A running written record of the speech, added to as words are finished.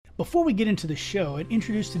Before we get into the show and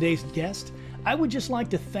introduce today's guest, I would just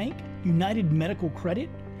like to thank United Medical Credit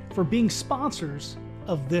for being sponsors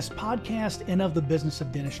of this podcast and of the business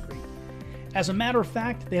of dentistry. As a matter of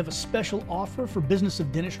fact, they have a special offer for business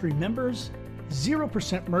of dentistry members,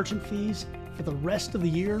 0% merchant fees for the rest of the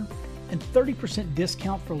year, and 30%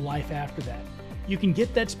 discount for life after that. You can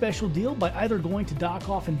get that special deal by either going to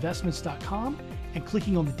docoffinvestments.com and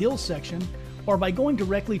clicking on the deals section, or by going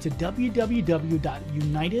directly to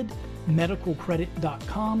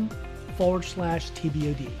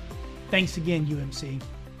www.unitedmedicalcredit.com/TBOD. Thanks again, UMC.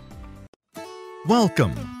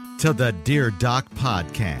 Welcome to the Dear Doc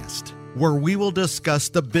Podcast, where we will discuss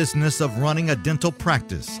the business of running a dental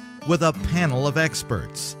practice with a panel of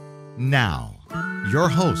experts. Now, your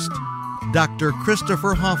host, Dr.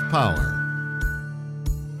 Christopher Hoffpower.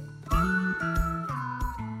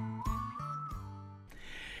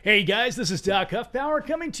 Hey guys, this is Doc Hoffpower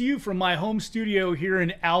coming to you from my home studio here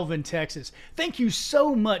in Alvin, Texas. Thank you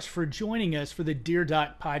so much for joining us for the Dear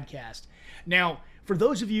Doc Podcast. Now, for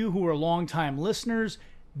those of you who are longtime listeners,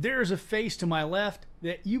 there's a face to my left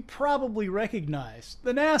that you probably recognize.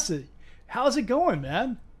 Thanasi, how's it going,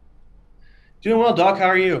 man? Doing well, Doc. How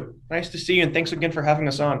are you? Nice to see you, and thanks again for having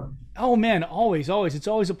us on. Oh man, always. It's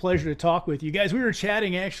always a pleasure to talk with you guys. We were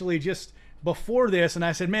chatting actually just before this, and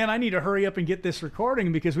I said, man, I need to hurry up and get this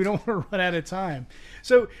recording because we don't want to run out of time.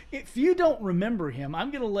 So if you don't remember him, I'm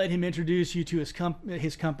going to let him introduce you to his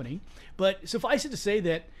company. But suffice it to say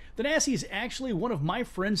that Thanasi is actually one of my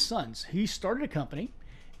friend's sons. He started a company,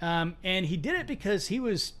 and he did it because he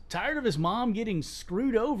was tired of his mom getting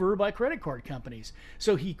screwed over by credit card companies.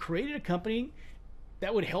 So he created a company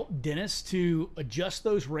that would help dentists to adjust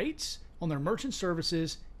those rates on their merchant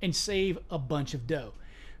services and save a bunch of dough.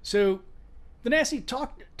 So Thanasi,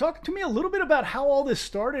 talk to me a little bit about how all this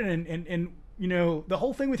started and you know, the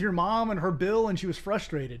whole thing with your mom and her bill, and she was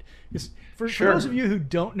frustrated. For those of you who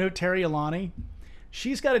don't know Terry Alani,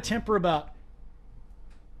 she's got a temper about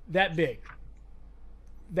that big.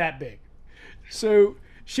 So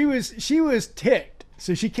she was ticked.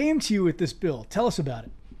 So she came to you with this bill. Tell us about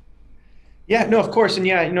it. Yeah, no, of course. And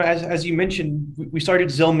yeah, you know, as you mentioned, we started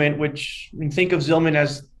Zilment, which I mean, think of Zilment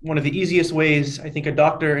as one of the easiest ways I think a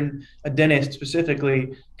doctor and a dentist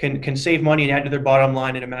specifically can save money and add to their bottom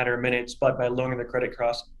line in a matter of minutes, but by lowering their credit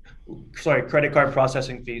card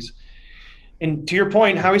processing fees. And to your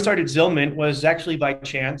point, how we started Zilment was actually by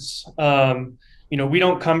chance. You know, we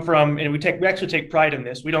don't come from, and we actually take pride in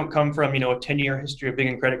this. We don't come from, you know, a 10-year history of being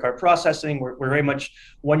in credit card processing. We're very much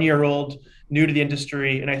 1 year old, new to the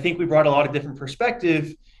industry. And I think we brought a lot of different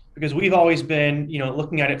perspective because we've always been, you know,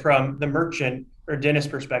 looking at it from the merchant or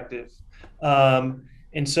dentist perspective. And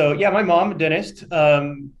so, yeah, my mom, a dentist,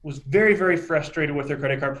 was very, very frustrated with their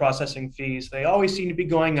credit card processing fees. They always seemed to be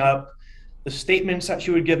going up. The statements that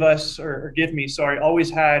she would give us or give me, always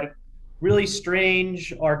had really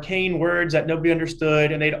strange, arcane words that nobody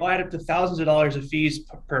understood, and they'd add up to thousands of dollars of fees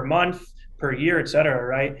per month, per year, et cetera,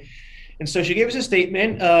 right? And so she gave us a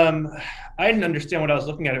statement. I didn't understand what I was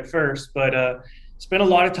looking at first, but spent a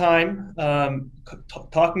lot of time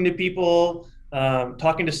talking to people,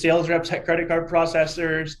 talking to sales reps at credit card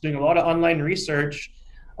processors, doing a lot of online research,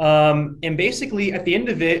 and basically at the end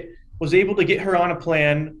of it, was able to get her on a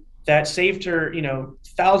plan that saved her, you know,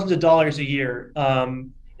 thousands of dollars a year.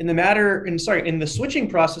 In the switching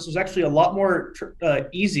process was actually a lot more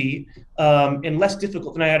easy and less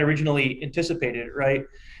difficult than I had originally anticipated, right?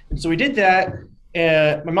 And so we did that.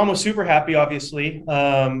 My mom was super happy, obviously,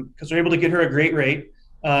 because we were able to get her a great rate.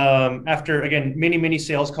 After, again, many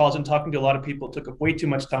sales calls and talking to a lot of people, it took up way too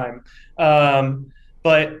much time.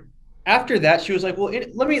 But after that, she was like, well,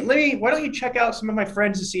 why don't you check out some of my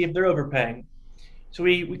friends to see if they're overpaying? So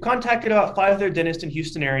we contacted about 5 of their dentists in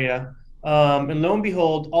Houston area. And lo and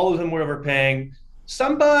behold, all of them were overpaying.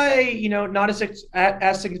 Some by, you know, not as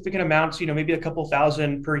significant amounts, you know, maybe a couple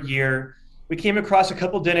thousand per year. We came across a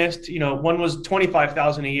couple dentists, you know, one was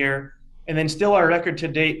 $25,000 a year. And then still our record to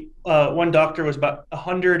date, one doctor was about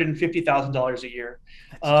 $150,000 a year.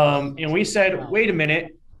 And we said, wait a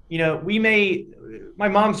minute, you know, my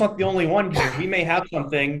mom's not the only one here. We may have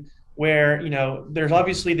something where, you know, there's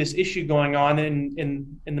obviously this issue going on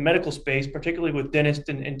in the medical space, particularly with dentists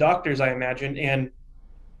and doctors, I imagine. And,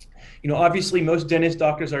 you know, obviously most dentist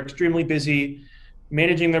doctors are extremely busy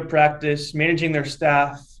managing their practice, managing their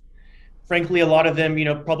staff. Frankly, a lot of them, you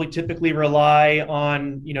know, probably typically rely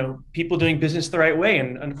on, you know, people doing business the right way.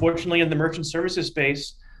 And unfortunately, in the merchant services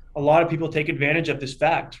space, a lot of people take advantage of this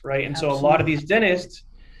fact, right? And Absolutely. So a lot of these dentists,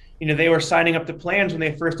 you know, they were signing up to plans when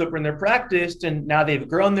they first opened their practice, and now they've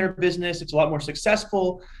grown their business. It's a lot more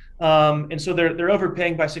successful. And so they're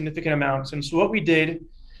overpaying by significant amounts. And so what we did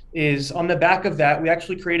is on the back of that, we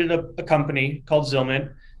actually created a company called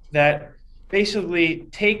Zilment that basically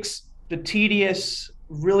takes the tedious,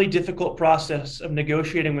 really difficult process of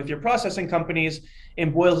negotiating with your processing companies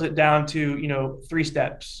and boils it down to, 3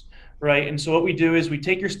 steps, right? And so what we do is we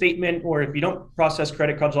take your statement, or if you don't process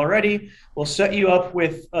credit cards already, we'll set you up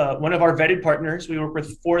with one of our vetted partners. We work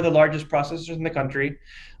with 4 of the largest processors in the country.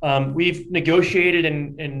 We've negotiated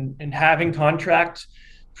and having contract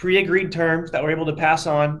pre-agreed terms that we're able to pass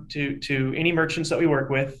on to any merchants that we work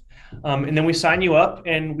with. And then we sign you up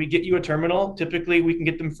and we get you a terminal. Typically, we can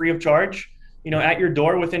get them free of charge, at your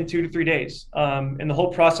door within 2 to 3 days. And the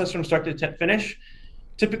whole process from start to finish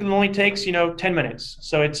typically only takes, 10 minutes.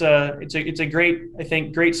 So it's a great, I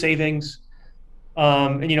think, great savings.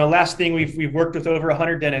 And last thing, we've worked with over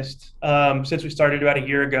 100 dentists since we started about a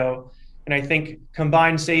year ago. And I think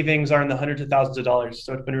combined savings are in the hundreds of thousands of dollars.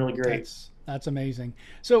 So it's been really great. That's amazing.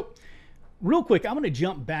 So real quick, I'm going to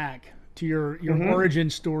jump back to your origin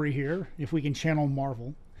story here, if we can channel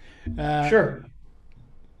Marvel. Sure.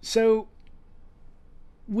 So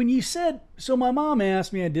when you said, so my mom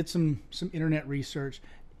asked me, I did some internet research.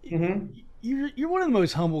 You're one of the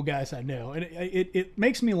most humble guys I know. And it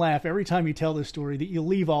makes me laugh every time you tell this story that you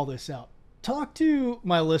leave all this out. Talk to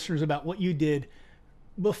my listeners about what you did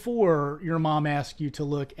before your mom asked you to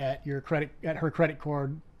look at her credit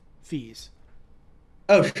card fees.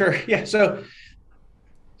 Oh, sure. Yeah. So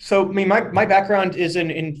I mean, my background is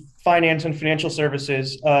in finance and financial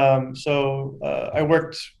services. I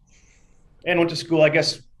worked and went to school, I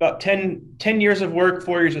guess, about 10 years of work,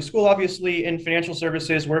 4 years of school, obviously, in financial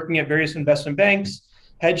services, working at various investment banks,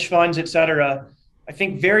 hedge funds, et cetera. I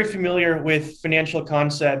think very familiar with financial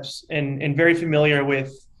concepts and very familiar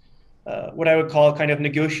with what I would call kind of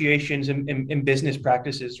negotiations and business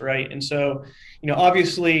practices, right? And so,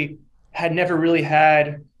 obviously had never really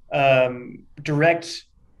had direct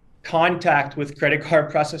contact with credit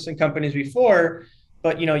card processing companies before,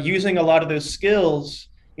 but, using a lot of those skills,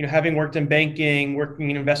 having worked in banking, working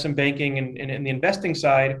in investment banking and the investing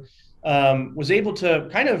side, was able to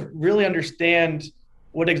kind of really understand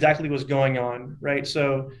what exactly was going on, right?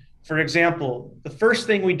 So, for example, the first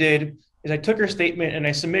thing we did is I took her statement and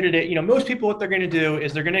I submitted it. Most people, what they're going to do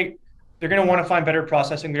is they're going to want to find better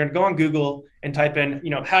processing. They're going to go on Google and type in,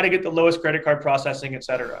 how to get the lowest credit card processing, et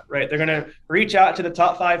cetera, right? They're going to reach out to the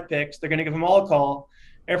top 5 picks. They're going to give them all a call.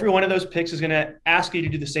 Every one of those picks is going to ask you to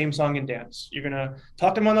do the same song and dance. You're going to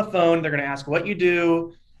talk to them on the phone. They're going to ask what you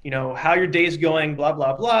do, how your day's going, blah,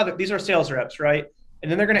 blah, blah. These are sales reps, right?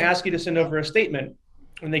 And then they're going to ask you to send over a statement.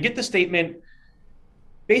 When they get the statement,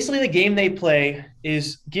 basically the game they play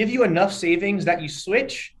is give you enough savings that you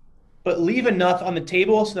switch, but leave enough on the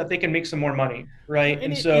table so that they can make some more money, right?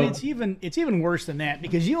 And it's even worse than that,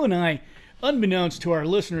 because you and I, unbeknownst to our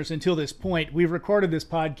listeners until this point, we've recorded this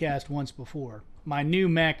podcast once before. My new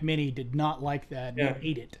Mac Mini did not like that and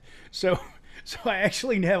ate it. So I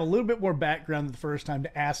actually have a little bit more background than the first time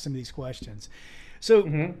to ask some of these questions.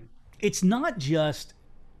 So it's not just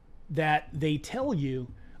that they tell you,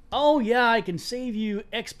 oh yeah, I can save you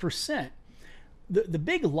X percent. The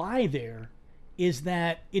big lie there is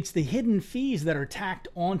that it's the hidden fees that are tacked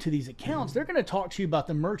onto these accounts. They're going to talk to you about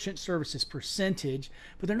the merchant services percentage,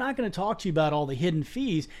 but they're not going to talk to you about all the hidden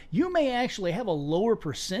fees. You may actually have a lower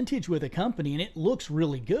percentage with a company and it looks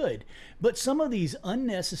really good, but some of these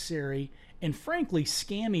unnecessary and frankly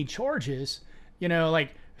scammy charges,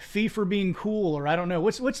 like fee for being cool, or I don't know,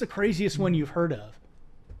 what's the craziest one you've heard of?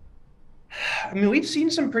 I mean, we've seen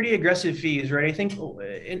some pretty aggressive fees, right? I think,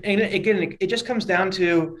 and again, it just comes down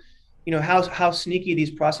to, how sneaky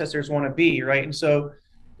these processors want to be, right? And so,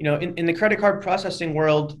 in the credit card processing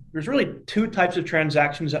world, there's really 2 types of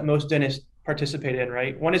transactions that most dentists participate in,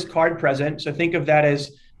 right? One is card present. So think of that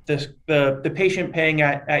as the patient paying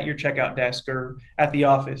at your checkout desk or at the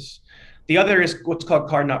office. The other is what's called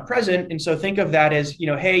card not present. And so think of that as,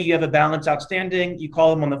 hey, you have a balance outstanding, you call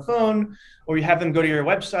them on the phone, or you have them go to your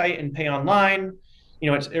website and pay online,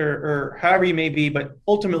 or however you may be, but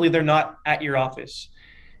ultimately they're not at your office.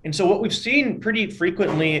 And so what we've seen pretty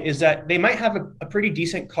frequently is that they might have a pretty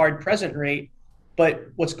decent card present rate, but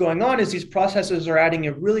what's going on is these processors are adding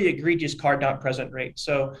a really egregious card not present rate.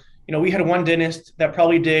 So, we had one dentist that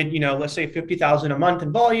probably did, let's say 50,000 a month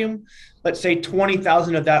in volume. Let's say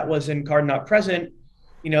 20,000 of that was in card not present.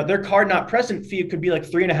 Their card not present fee could be like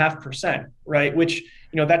 3.5%, right? Which,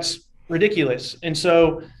 that's ridiculous. And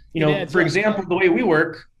so, for example, the way we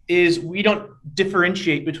work is we don't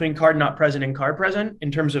differentiate between card not present and card present in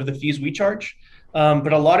terms of the fees we charge.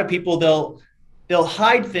 But a lot of people, they'll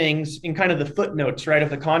hide things in kind of the footnotes, right, of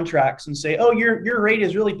the contracts and say, oh, your rate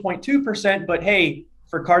is really 0.2%, but hey,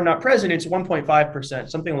 For card not present, it's 1.5%,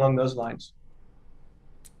 something along those lines.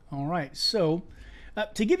 All right. So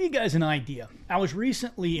to give you guys an idea, I was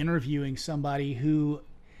recently interviewing somebody who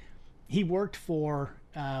he worked for,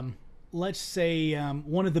 let's say,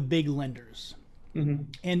 one of the big lenders. Mm-hmm.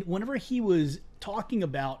 And whenever he was talking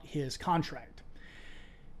about his contract,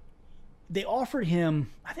 they offered him,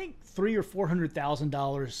 I think, $300,000 or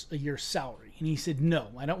 $400,000 a year salary. And he said, no,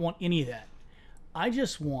 I don't want any of that. I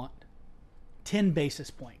just want 10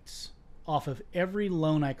 basis points off of every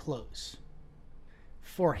loan I close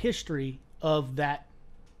for history of that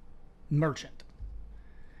merchant.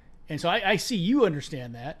 And so I see you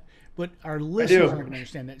understand that, but our listeners aren't going to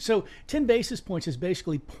understand that. So 10 basis points is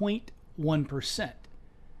basically 0.1%.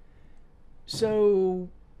 So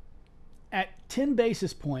at 10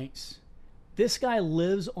 basis points, this guy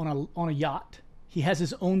lives on a yacht. He has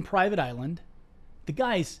his own private island. The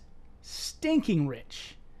guy's stinking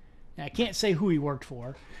rich. Now, I can't say who he worked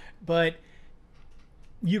for, but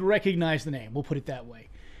you'd recognize the name. We'll put it that way.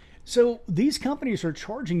 So these companies are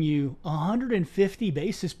charging you 150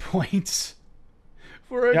 basis points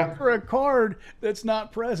for a card that's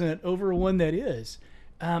not present over one that is.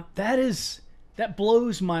 That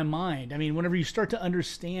blows my mind. I mean, whenever you start to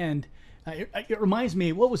understand, it reminds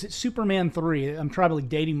me, what was it, Superman 3? I'm probably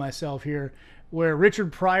dating myself here, where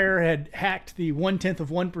Richard Pryor had hacked the 1/10 of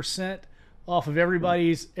 1% off of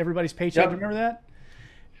everybody's paycheck. Yep. Remember that?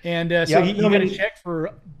 And so he got a check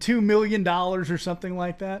for $2 million or something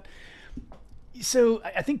like that. So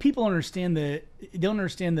I think people don't understand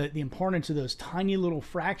the importance of those tiny little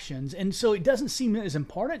fractions. And so it doesn't seem as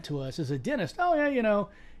important to us as a dentist. Oh yeah,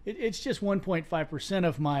 it's just 1.5%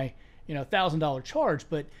 of my $1,000 charge.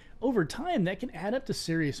 But over time, that can add up to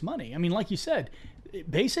serious money. I mean, like you said,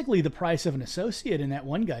 basically the price of an associate in that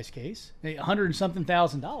one guy's case, $100 and something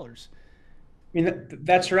thousand. I mean,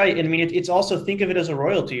 that's right. And I mean, it's also, think of it as a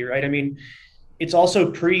royalty, right? I mean, it's also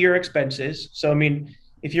pre your expenses. So, I mean,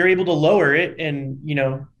 if you're able to lower it and,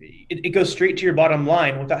 it goes straight to your bottom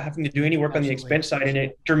line without having to do any work on the expense side, and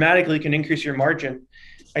it dramatically can increase your margin.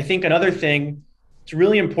 I think another thing, it's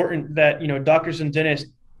really important that, doctors and dentists,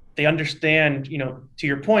 they understand, to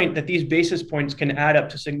your point, that these basis points can add up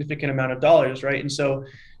to a significant amount of dollars, right? And so,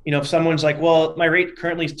 if someone's like, well, my rate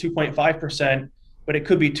currently is 2.5%, but it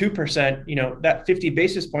could be 2%, that 50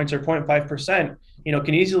 basis points or 0.5%,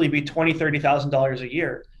 can easily be $20,000, $30,000 a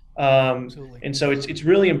year. And so it's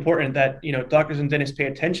really important that, doctors and dentists pay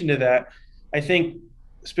attention to that. I think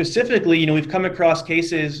specifically, we've come across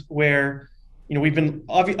cases where, we've been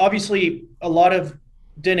obviously a lot of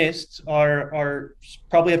dentists are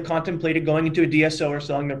probably have contemplated going into a DSO or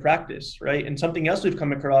selling their practice, right? And something else we've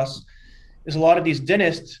come across is a lot of these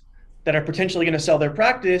dentists that are potentially going to sell their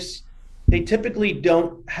practice, they typically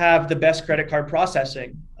don't have the best credit card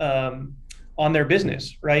processing on their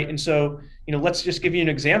business, right? And so, let's just give you an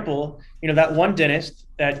example. That one dentist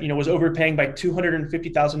that was overpaying by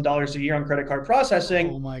 $250,000 a year on credit card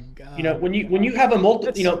processing. Oh my God! When you have a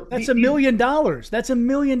multiple, that's $1 million. That's $1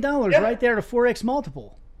 million right there to 4x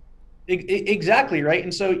multiple. Exactly, right.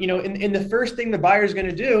 And so, in the first thing the buyer is going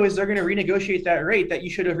to do is they're going to renegotiate that rate that you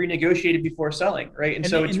should have renegotiated before selling, right? And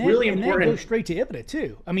so it's really important. And that goes straight to EBITDA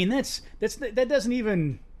too. I mean, that doesn't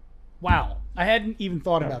even. Wow, I hadn't even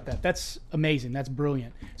thought about that. That's amazing. That's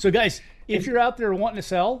brilliant. So, guys, if you're out there wanting to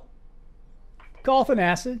sell, call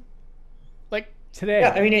Thanasi. Like today. Yeah,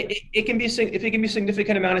 I mean, it can be a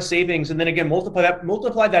significant amount of savings, and then again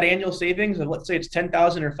multiply that annual savings of, let's say it's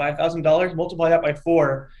 $10,000 or $5,000, multiply that by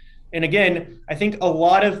 4. And again, I think a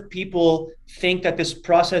lot of people think that this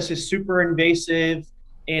process is super invasive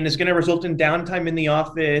and is going to result in downtime in the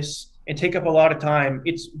office and take up a lot of time.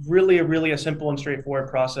 It's really a simple and straightforward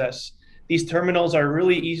process. These terminals are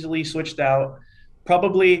really easily switched out.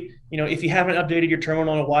 Probably, if you haven't updated your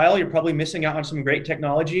terminal in a while, you're probably missing out on some great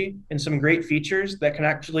technology and some great features that can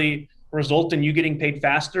actually result in you getting paid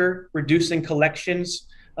faster, reducing collections,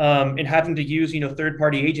 and having to use,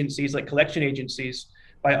 third-party agencies like collection agencies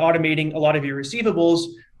by automating a lot of your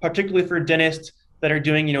receivables, particularly for dentists that are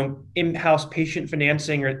doing, in-house patient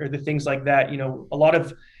financing or the things like that. A lot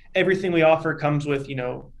of everything we offer comes with,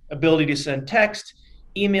 ability to send text,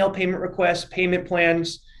 email payment requests, payment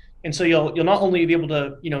plans. And so you'll not only be able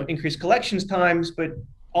to, increase collections times, but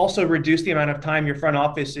also reduce the amount of time your front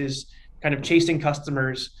office is kind of chasing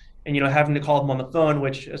customers and, having to call them on the phone,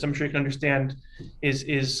 which, as I'm sure you can understand,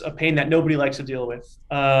 is a pain that nobody likes to deal with.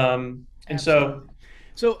 And so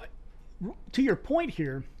to your point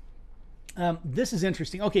here, this is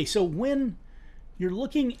interesting. Okay, so when you're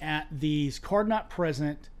looking at these card not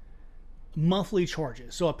present monthly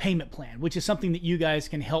charges, so a payment plan, which is something that you guys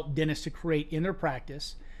can help dentists to create in their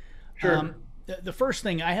practice. Sure. the first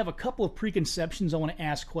thing, I have a couple of preconceptions I want to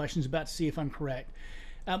ask questions about to see if I'm correct.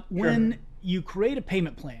 When you create a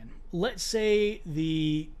payment plan, let's say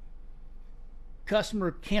the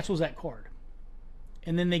customer cancels that card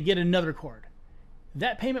and then they get another card.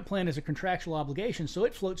 That payment plan is a contractual obligation, so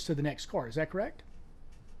it floats to the next card. Is that correct?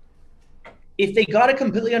 If they got a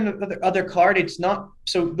completely other card, it's not.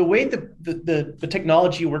 So the way the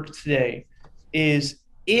technology works today is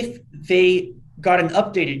if they got an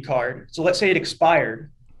updated card, so let's say it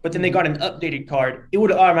expired, but then they got an updated card, it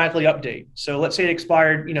would automatically update. So let's say it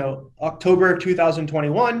expired, October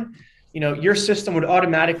 2021, your system would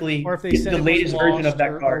automatically or if they get said the latest version of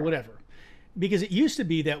that card. Or whatever. Because it used to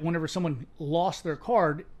be that whenever someone lost their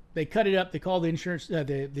card, they cut it up, they called the insurance,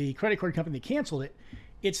 the credit card company, they canceled it.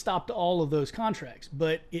 It stopped all of those contracts,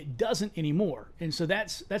 but it doesn't anymore. And so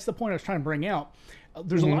that's the point I was trying to bring out.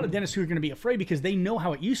 There's a lot of dentists who are going to be afraid because they know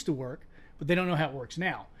how it used to work, but they don't know how it works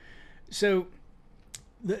now. So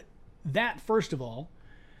that first of all.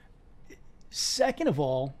 Second of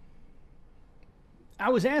all, I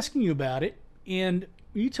was asking you about it, and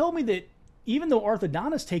you told me that even though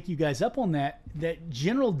orthodontists take you guys up on that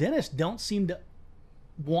general dentists don't seem to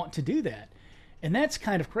want to do that. And that's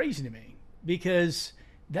kind of crazy to me because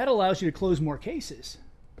that allows you to close more cases.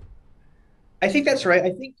 I think that's right.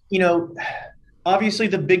 I think, obviously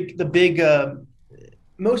the big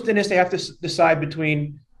most dentists, they have to decide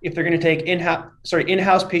between if they're going to take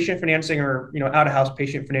in-house patient financing or, out-of-house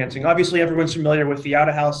patient financing. Obviously everyone's familiar with the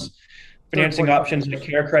out-of-house financing options like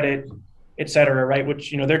Care Credit, et cetera, right?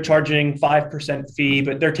 Which, they're charging 5% fee,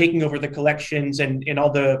 but they're taking over the collections and all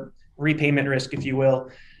the repayment risk, if you will.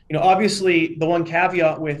 Obviously the one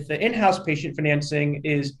caveat with the in-house patient financing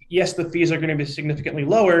is, yes, the fees are going to be significantly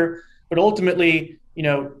lower, but ultimately,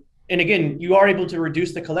 and again, you are able to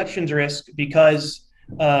reduce the collections risk because,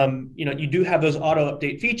 you do have those auto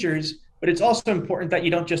update features, but it's also important that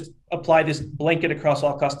you don't just apply this blanket across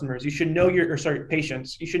all customers. You should know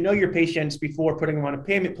patients. You should know your patients before putting them on a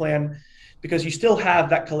payment plan, because you still have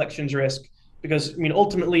that collections risk. Because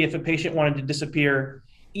ultimately, if a patient wanted to disappear,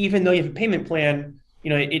 even though you have a payment plan,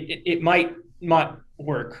 it might not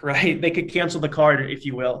work, right? They could cancel the card, if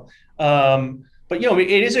you will. But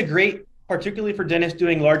it is a great, particularly for dentists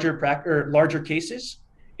doing larger cases,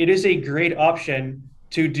 it is a great option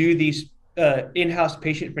to do these in-house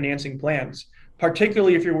patient financing plans,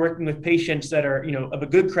 particularly if you're working with patients that are, of a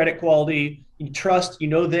good credit quality, you trust,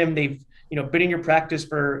 them, they've, been in your practice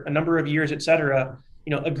for a number of years, et cetera.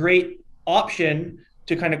 A great option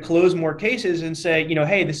to kind of close more cases and say,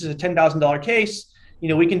 hey, this is a $10,000 case.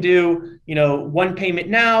 We can do, one payment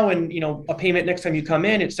now and, a payment next time you come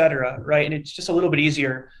in, et cetera. Right. And it's just a little bit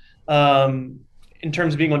easier in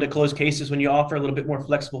terms of being able to close cases when you offer a little bit more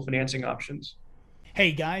flexible financing options.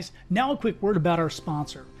 Hey guys, now a quick word about our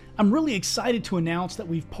sponsor. I'm really excited to announce that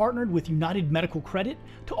we've partnered with United Medical Credit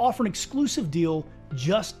to offer an exclusive deal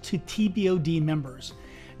just to TBOD members.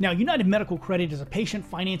 Now, United Medical Credit is a patient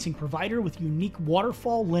financing provider with a unique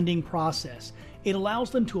waterfall lending process. It allows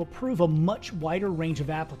them to approve a much wider range of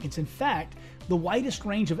applicants. In fact, the widest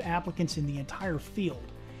range of applicants in the entire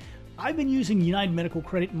field. I've been using United Medical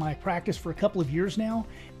Credit in my practice for a couple of years now,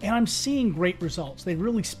 and I'm seeing great results. They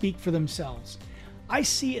really speak for themselves. I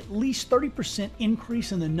see at least 30%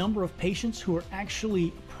 increase in the number of patients who are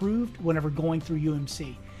actually approved whenever going through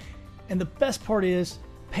UMC. And the best part is,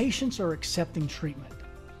 patients are accepting treatment.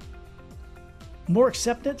 More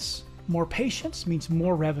acceptance, more patients means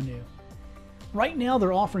more revenue. Right now,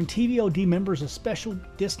 they're offering TVOD members a special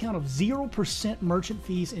discount of 0% merchant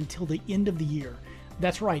fees until the end of the year.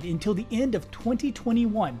 That's right, until the end of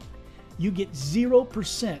 2021, you get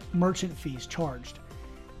 0% merchant fees charged.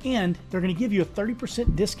 And they're going to give you a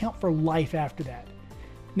 30% discount for life after that.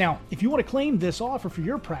 Now, if you want to claim this offer for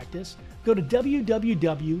your practice, go to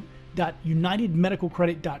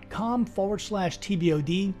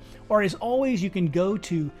www.unitedmedicalcredit.com/TBOD, or as always, you can go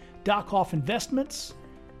to Dockoff Investments,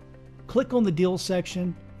 click on the deal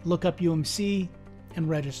section, look up UMC, and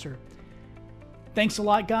register. Thanks a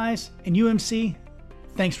lot, guys, and UMC,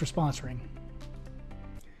 thanks for sponsoring.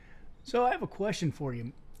 So I have a question for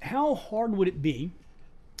you. How hard would it be,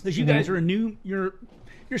 because you guys are you're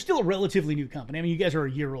still a relatively new company. I mean, you guys are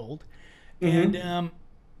a year old, and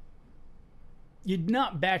you're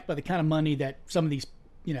not backed by the kind of money that some of these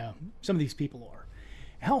people are.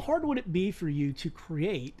 How hard would it be for you to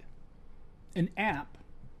create an app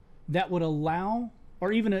that would allow,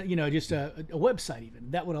 or even a website even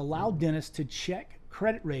that would allow dentists to check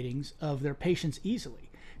credit ratings of their patients easily?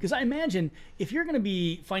 Because I imagine if you're going to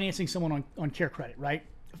be financing someone on Care Credit, right?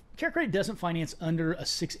 Care Credit doesn't finance under a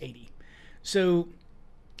 680. So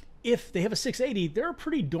if they have a 680, they're a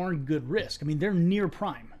pretty darn good risk. I mean, they're near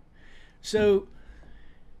prime. So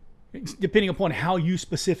depending upon how you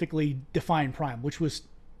specifically define prime, which was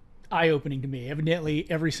eye-opening to me. Evidently,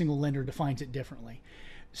 every single lender defines it differently.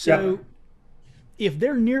 So if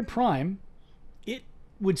they're near prime, it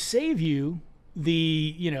would save you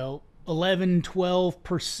the, 11,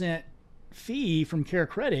 12% fee from Care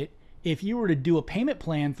Credit if you were to do a payment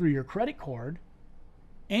plan through your credit card,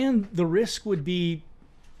 and the risk would be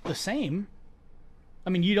the same. I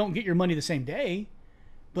mean, you don't get your money the same day,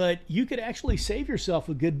 but you could actually save yourself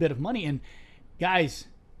a good bit of money. And guys,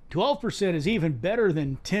 12% is even better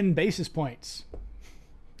than 10 basis points.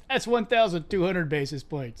 That's 1,200 basis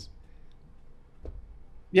points.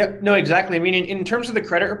 Yep, no, exactly. I mean, in terms of the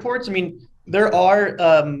credit reports, I mean, there are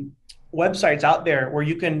websites out there where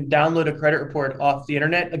you can download a credit report off the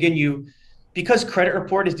internet. Again, because credit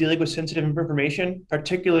report is dealing with sensitive information,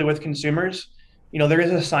 particularly with consumers, there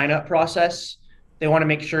is a sign up process. They want to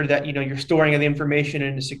make sure that, you're storing the information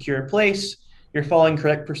in a secure place, you're following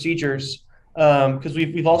correct procedures, because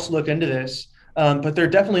we've also looked into this. But there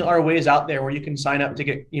definitely are ways out there where you can sign up to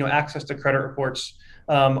get, access to credit reports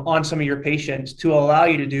on some of your patients to allow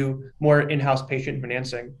you to do more in-house patient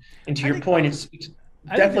financing. And to your point, it's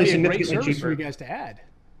definitely significantly cheaper for you guys to add.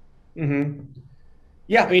 Mm-hmm.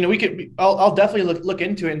 Yeah, I mean, I'll definitely look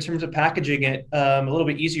into it in terms of packaging it a little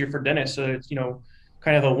bit easier for dentists. So it's,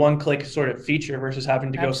 kind of a one-click sort of feature versus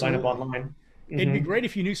having to go sign up online. Mm-hmm. It'd be great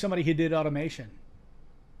if you knew somebody who did automation.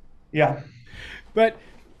 Yeah. But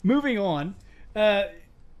moving on,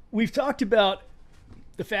 we've talked about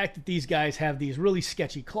the fact that these guys have these really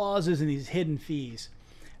sketchy clauses and these hidden fees.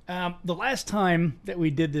 The last time that we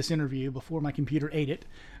did this interview, before my computer ate it,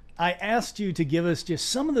 I asked you to give us just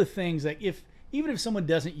some of the things that even if someone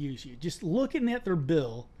doesn't use you, just looking at their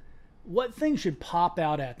bill, what things should pop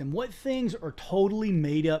out at them? What things are totally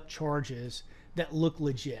made up charges that look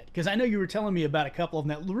legit? Because I know you were telling me about a couple of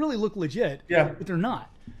them that really look legit, but they're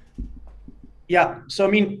not. Yeah. So, I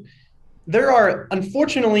mean,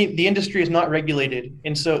 unfortunately, the industry is not regulated.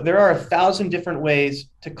 And so there are 1,000 different ways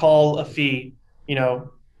to call a fee.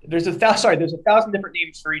 There's 1,000 different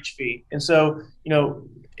names for each fee. And so,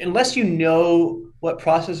 unless you know what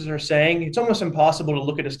processes are saying, it's almost impossible to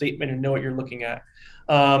look at a statement and know what you're looking at.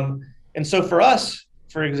 And so for us,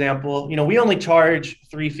 for example, we only charge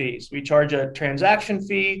 3 fees. We charge a transaction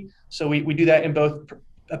fee. So we do that in both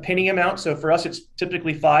a penny amount. So for us, it's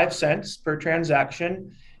typically 5 cents per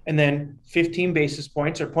transaction, and then 15 basis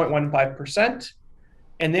points or 0.15%.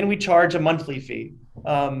 And then we charge a monthly fee.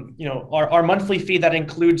 Our monthly fee that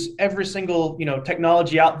includes every single,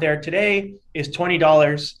 technology out there today is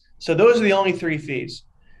 $20. So those are the only 3 fees.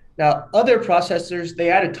 Now, other processors, they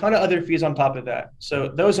add a ton of other fees on top of that. So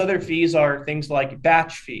those other fees are things like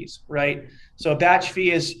batch fees, right? So a batch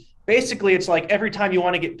fee is basically, it's like every time you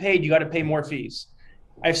want to get paid, you got to pay more fees.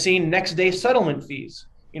 I've seen next day settlement fees.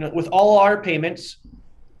 With all our payments,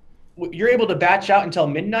 you're able to batch out until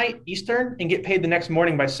midnight Eastern and get paid the next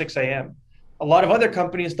morning by 6 a.m. A lot of other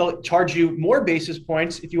companies, they'll charge you more basis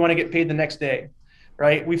points if you want to get paid the next day,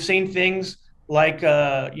 right? We've seen things like,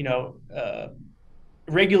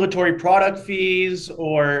 regulatory product fees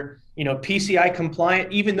or, PCI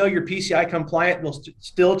compliant. Even though you're PCI compliant, they'll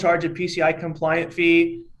still charge a PCI compliant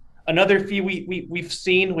fee. Another fee we've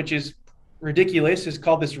seen, which is ridiculous, is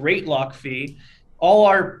called this rate lock fee. All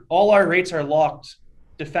our rates are locked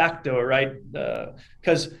de facto, right?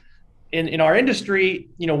 Because in our industry,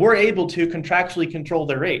 we're able to contractually control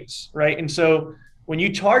the rates, right? And so when you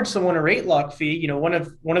charge someone a rate lock fee, one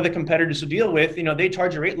of the competitors to deal with, they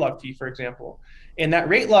charge a rate lock fee, for example. And that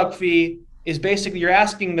rate lock fee is basically you're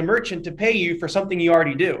asking the merchant to pay you for something you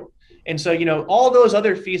already do. And so, all those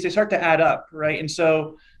other fees, they start to add up, right? And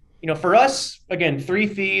so, for us, again, 3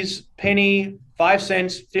 fees, penny, 5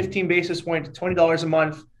 cents, 15 basis points, $20 a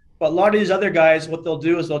month. But a lot of these other guys, what they'll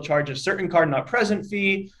do is they'll charge a certain card not present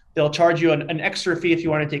fee. They'll charge you an extra fee if you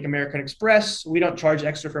want to take American Express. We don't charge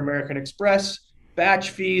extra for American Express. Batch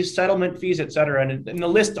fees, settlement fees, et cetera. And in the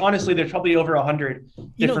list, honestly, there's probably over 100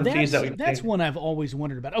 different fees that we pay. That's one I've always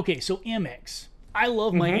wondered about. Okay, so Amex. I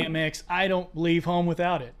love my Amex. I don't leave home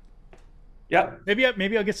without it. Yep.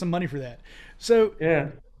 Maybe I'll get some money for that. So yeah.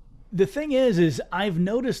 The thing is I've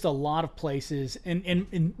noticed a lot of places,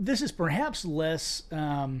 and this is perhaps less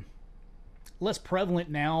prevalent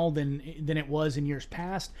now than it was in years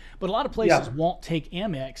past, but a lot of places won't take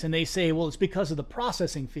Amex, and they say, well, it's because of the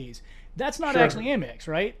processing fees. That's not actually Amex,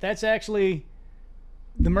 right? That's actually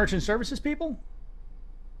the merchant services people?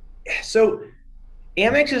 So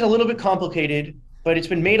Amex is a little bit complicated, but it's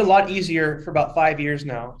been made a lot easier for about 5 years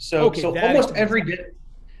now. So almost every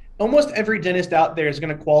almost every dentist out there is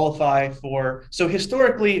going to qualify for. So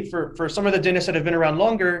historically, for some of the dentists that have been around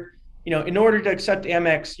longer, in order to accept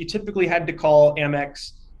Amex, you typically had to call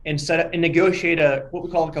Amex and set up and negotiate what we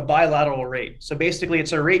call like a bilateral rate. So basically,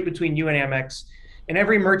 it's a rate between you and Amex, and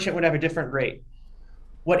every merchant would have a different rate.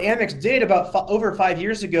 What Amex did about over 5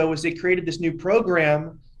 years ago was they created this new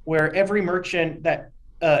program where every merchant that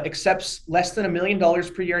accepts less than $1 million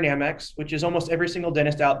per year in Amex, which is almost every single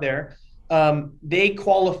dentist out there, they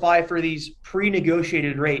qualify for these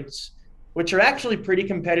pre-negotiated rates, which are actually pretty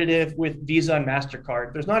competitive with Visa and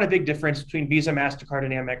MasterCard. There's not a big difference between Visa, MasterCard,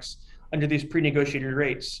 and Amex under these pre-negotiated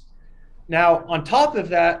rates. Now, on top of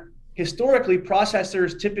that, historically,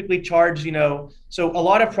 processors typically charge, so a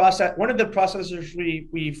lot of one of the processors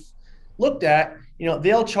we've looked at,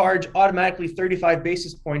 they'll charge automatically 35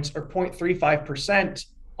 basis points or 0.35%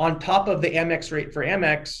 on top of the Amex rate for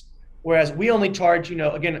Amex, whereas we only charge,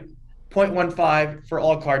 again, 0.15 for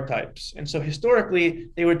all card types. And so historically,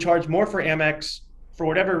 they would charge more for Amex for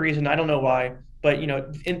whatever reason. I don't know why, but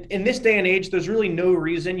in this day and age, there's really no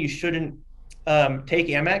reason you shouldn't take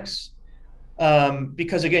Amex.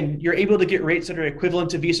 Because again, you're able to get rates that are equivalent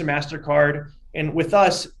to Visa, MasterCard. And with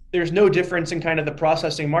us, there's no difference in kind of the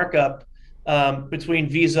processing markup between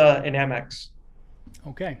Visa and Amex.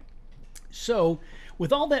 Okay. So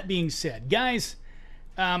with all that being said, guys,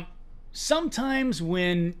 sometimes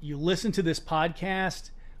when you listen to this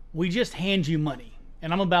podcast, we just hand you money,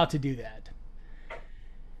 and I'm about to do that.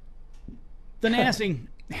 Thanasi,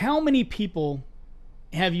 how many people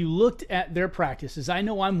have you looked at their practices? I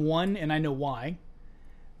know I'm one, and I know why.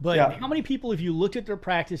 But how many people have you looked at their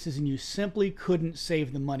practices and you simply couldn't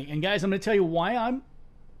save the money? And guys, I'm going to tell you why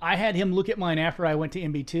I had him look at mine after I went to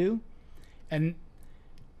MB2, and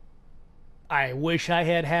I wish I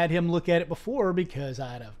had him look at it before, because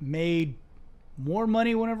I'd have made more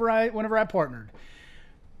money whenever I partnered.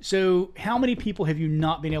 So how many people have you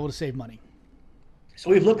not been able to save money? So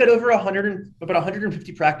we've looked at about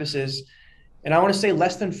 150 practices, and I want to say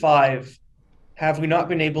less than 5 have we not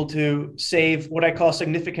been able to save what I call a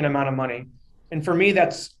significant amount of money. And for me,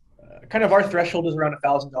 that's kind of our threshold is around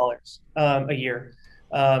 $1,000 a year.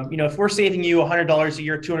 If we're saving you $100 a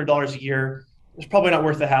year, $200 a year, it's probably not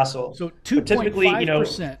worth the hassle. So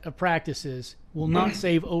 2.5% of practices will not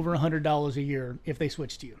save over $100 a year if they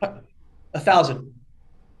switch to you. 1,000.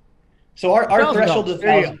 So our threshold is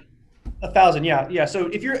 1,000. 1,000, yeah. So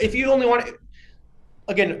if you only want,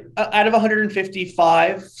 again, out of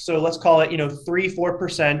 155, so let's call it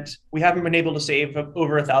 3-4%, we haven't been able to save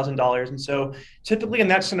over $1,000. And so typically in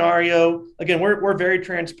that scenario, again, we're very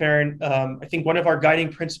transparent. I think one of our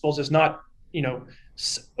guiding principles is not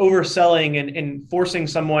overselling and forcing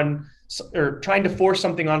someone or trying to force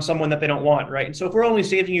something on someone that they don't want, right? And so if we're only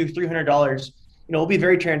saving you $300, we'll be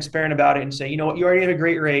very transparent about it and say, you already have a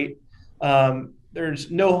great rate.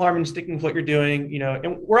 There's no harm in sticking with what you're doing,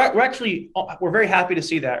 and we're very happy to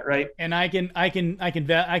see that, right? And I can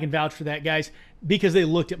vouch for that, guys, because they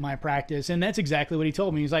looked at my practice, and that's exactly what he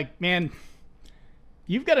told me. He's like, man,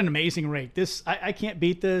 you've got an amazing rate. I can't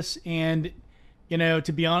beat this. And,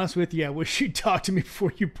 to be honest with you, I wish you'd talk to me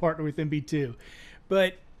before you partner with MB2.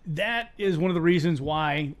 But that is one of the reasons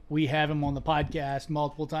why we have him on the podcast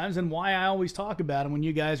multiple times, and why I always talk about him when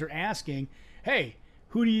you guys are asking, hey,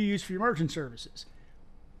 who do you use for your merchant services?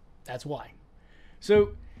 That's why. So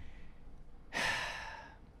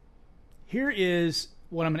here is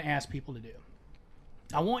what I'm going to ask people to do.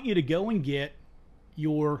 I want you to go and get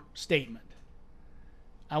your statement.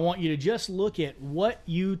 I want you to just look at what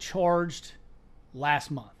you charged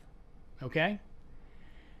last month. Okay?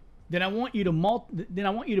 Then I want you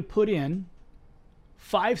to put in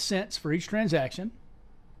 5 cents for each transaction.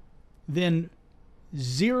 Then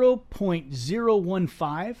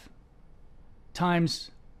 0.015 times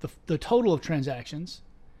the total of transactions.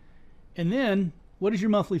 And then what is your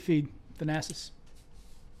monthly fee, Thanasi?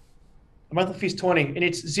 The monthly fee is 20, and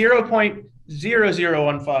it's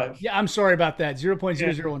 0.0015. Yeah, I'm sorry about that.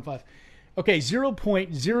 0.0015. Okay,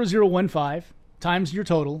 0.0015 times your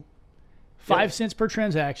total, 5 cents per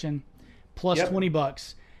transaction, plus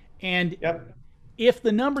 $20. And if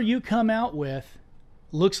the number you come out with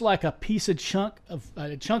looks like a chunk of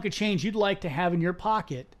change you'd like to have in your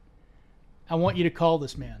pocket, I want you to call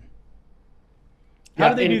this man. How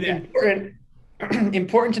do they do that?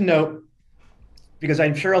 Important to note, because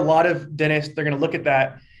I'm sure a lot of dentists, they're going to look at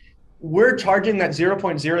that. We're charging that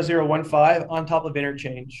 0.0015 on top of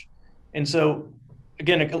interchange. And so,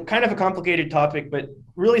 again, kind of a complicated topic, but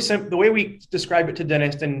really simple. The way we describe it to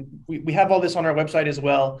dentists, and we have all this on our website as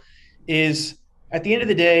well, is at the end of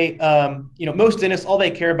the day, most dentists, all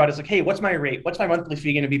they care about is like, hey, what's my rate? What's my monthly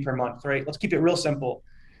fee going to be per month, right? Let's keep it real simple.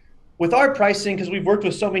 with our pricing, because we've worked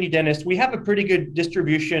with so many dentists, we have a pretty good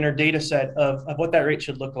distribution or data set of what that rate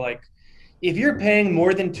should look like. If you're paying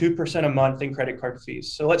more than 2% a month in credit card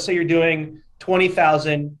fees, so let's say you're doing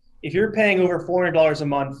 20,000, if you're paying over $400 a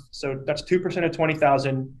month, so that's 2% of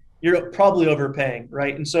 20,000, you're probably overpaying,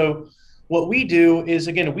 right? And so what we do is,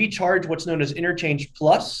 again, we charge what's known as interchange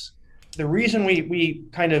plus. The reason we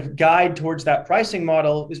kind of guide towards that pricing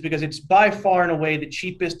model is because it's by far and away the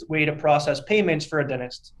cheapest way to process payments for a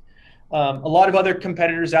dentist. A lot of other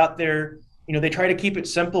competitors out there, they try to keep it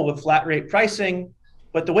simple with flat rate pricing,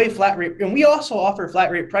 but the way flat rate, and we also offer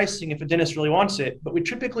flat rate pricing if a dentist really wants it, but we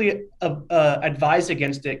typically advise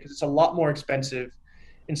against it because it's a lot more expensive.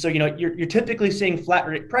 And so, you're typically seeing flat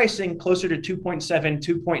rate pricing closer to 2.7,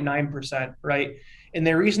 2.9%, right? And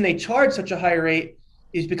the reason they charge such a high rate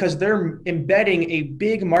is because they're embedding a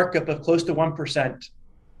big markup of close to 1%.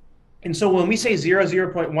 And so when we say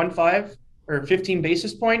 0.15 or 15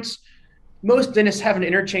 basis points, most dentists have an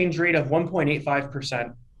interchange rate of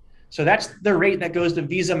 1.85%. So that's the rate that goes to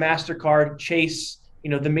Visa, MasterCard, Chase,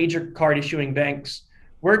 the major card issuing banks.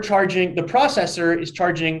 The processor is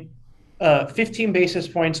charging 15 basis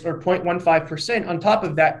points or 0.15% on top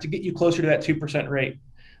of that to get you closer to that 2% rate.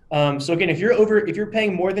 So again, if you're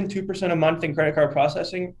paying more than 2% a month in credit card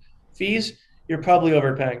processing fees, you're probably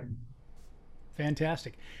overpaying.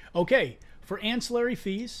 Fantastic. Okay, for ancillary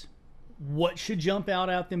fees, what should jump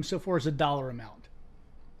out at them so far as a dollar amount?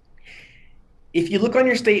 If you look on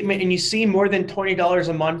your statement and you see more than $20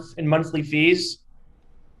 a month in monthly fees,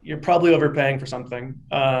 you're probably overpaying for something.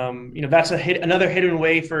 That's another hidden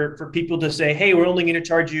way for people to say, hey, we're only going to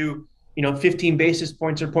charge you, 15 basis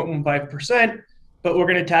points or 0.15%, but we're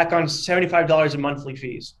going to tack on $75 in monthly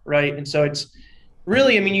fees, right? And so it's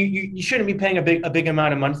really, you shouldn't be paying a big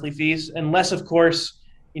amount of monthly fees unless, of course,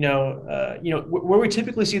 where we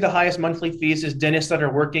typically see the highest monthly fees is dentists that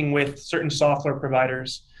are working with certain software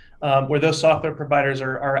providers, where those software providers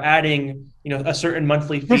are adding, a certain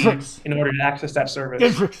monthly fee in order to access that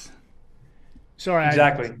service. Sorry,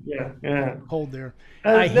 exactly. Yeah. Hold there.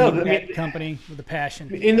 I hate that company with a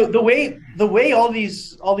passion. In the way all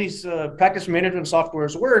these practice management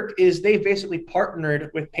softwares work is they basically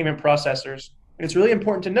partnered with payment processors, and it's really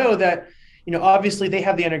important to know that, obviously they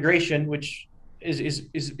have the integration, which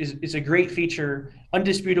is a great feature,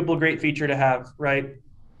 undisputable great feature to have, right?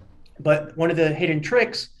 But one of the hidden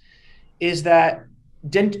tricks is that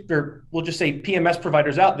we'll just say PMS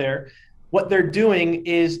providers out there, what they're doing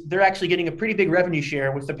is they're actually getting a pretty big revenue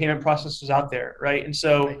share with the payment processors out there, right? And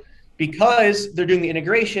so because they're doing the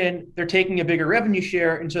integration, they're taking a bigger revenue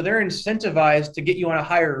share, and so they're incentivized to get you on a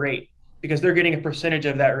higher rate because they're getting a percentage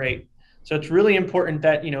of that rate. So it's really important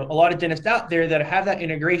that, a lot of dentists out there that have that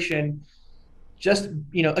integration, just,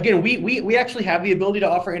 again, we actually have the ability to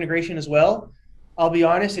offer integration as well. I'll be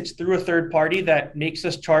honest, it's through a third party that makes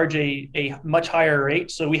us charge a much higher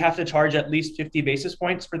rate. So we have to charge at least 50 basis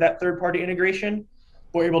points for that third party integration.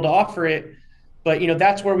 We're able to offer it, but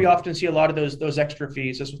that's where we often see a lot of those extra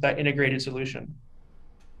fees, is with that integrated solution.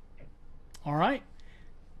 All right.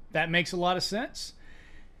 That makes a lot of sense.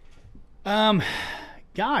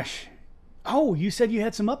 Gosh. Oh, you said you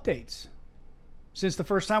had some updates since the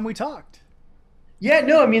first time we talked. Yeah,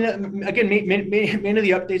 no, again, many of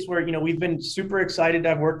the updates where, we've been super excited to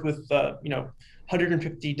have worked with,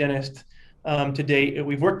 150 dentists to date.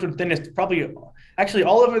 We've worked with dentists actually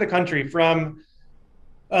all over the country from,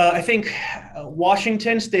 I think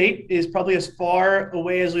Washington State is probably as far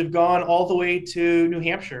away as we've gone, all the way to New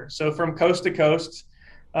Hampshire. So from coast to coast,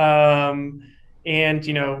 and,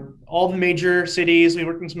 all the major cities. We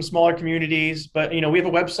work in some smaller communities, but, we have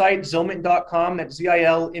a website, zilment.com, that's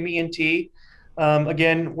ZILMENT.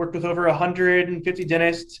 Again, worked with over 150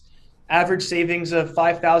 dentists, average savings of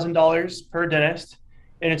 $5,000 per dentist.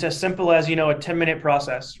 And it's as simple as, a 10-minute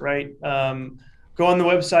process, right? Go on the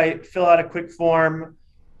website, fill out a quick form.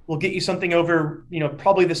 We'll get you something over,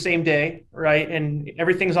 probably the same day, right? And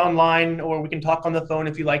everything's online, or we can talk on the phone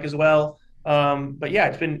if you like as well. But yeah,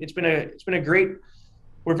 it's been a great,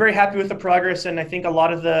 we're very happy with the progress. And I think a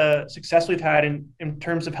lot of the success we've had in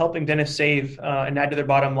terms of helping dentists save and add to their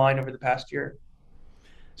bottom line over the past year.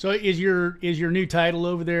 So is your new title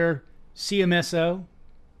over there CMSO,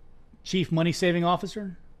 Chief Money Saving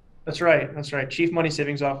Officer? That's right. Chief Money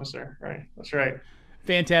Savings Officer. Right. That's right.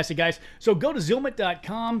 Fantastic, guys. So go to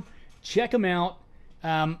Zilment.com, check them out.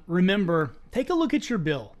 Remember, take a look at your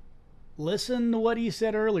bill. Listen to what he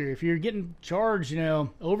said earlier. If you're getting charged,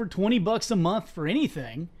 over $20 a month for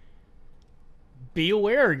anything, be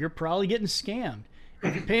aware you're probably getting scammed.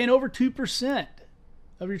 If you're paying over 2%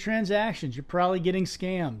 of your transactions, you're probably getting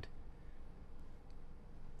scammed.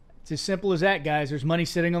 It's as simple as that, guys. There's money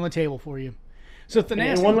sitting on the table for you. So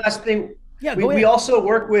Thanasi, and one last thing. Yeah, we also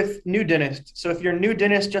work with new dentists. So if you're a new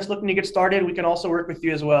dentist just looking to get started, we can also work with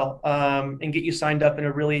you as well, and get you signed up in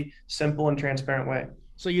a really simple and transparent way.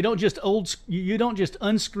 So you don't just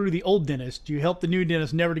unscrew the old dentist. You help the new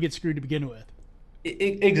dentist never to get screwed to begin with.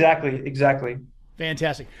 Exactly.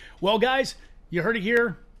 Fantastic. Well, guys, you heard it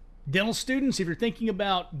here. Dental students, if you're thinking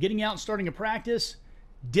about getting out and starting a practice,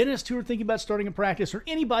 dentists who are thinking about starting a practice, or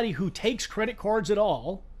anybody who takes credit cards at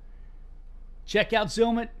all, check out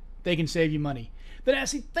Zilment. They can save you money.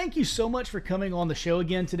 Thanasi, thank you so much for coming on the show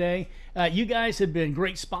again today. You guys have been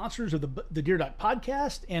great sponsors of the Dear Doc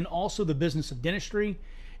podcast and also the business of dentistry.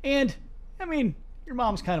 And, I mean, your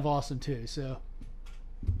mom's kind of awesome too, so.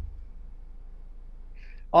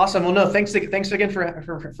 Awesome. Well, no, thanks again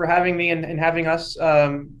for having me and having us.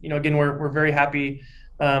 Again, we're very happy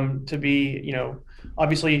to be,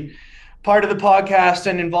 obviously part of the podcast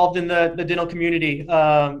and involved in the dental community.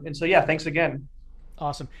 And so, yeah, thanks again.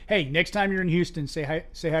 Awesome. Hey, next time you're in Houston, say hi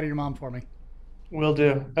to your mom for me. Will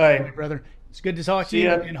do. All right. Hey, brother. It's good to talk to you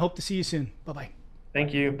and hope to see you soon. Bye-bye.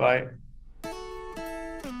 Thank you. Bye.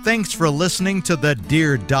 Thanks for listening to the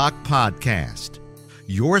Dear Doc podcast,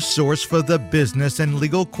 your source for the business and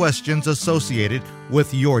legal questions associated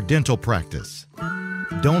with your dental practice.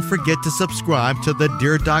 Don't forget to subscribe to the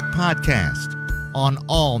Dear Doc podcast on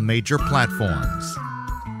all major platforms.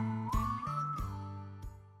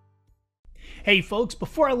 Hey folks,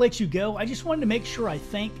 before I let you go, I just wanted to make sure I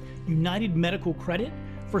thank United Medical Credit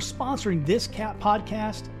for sponsoring this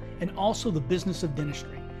podcast and also the business of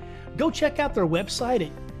dentistry. Go check out their website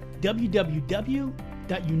at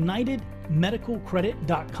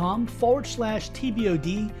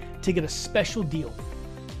www.unitedmedicalcredit.com/TBOD to get a special deal.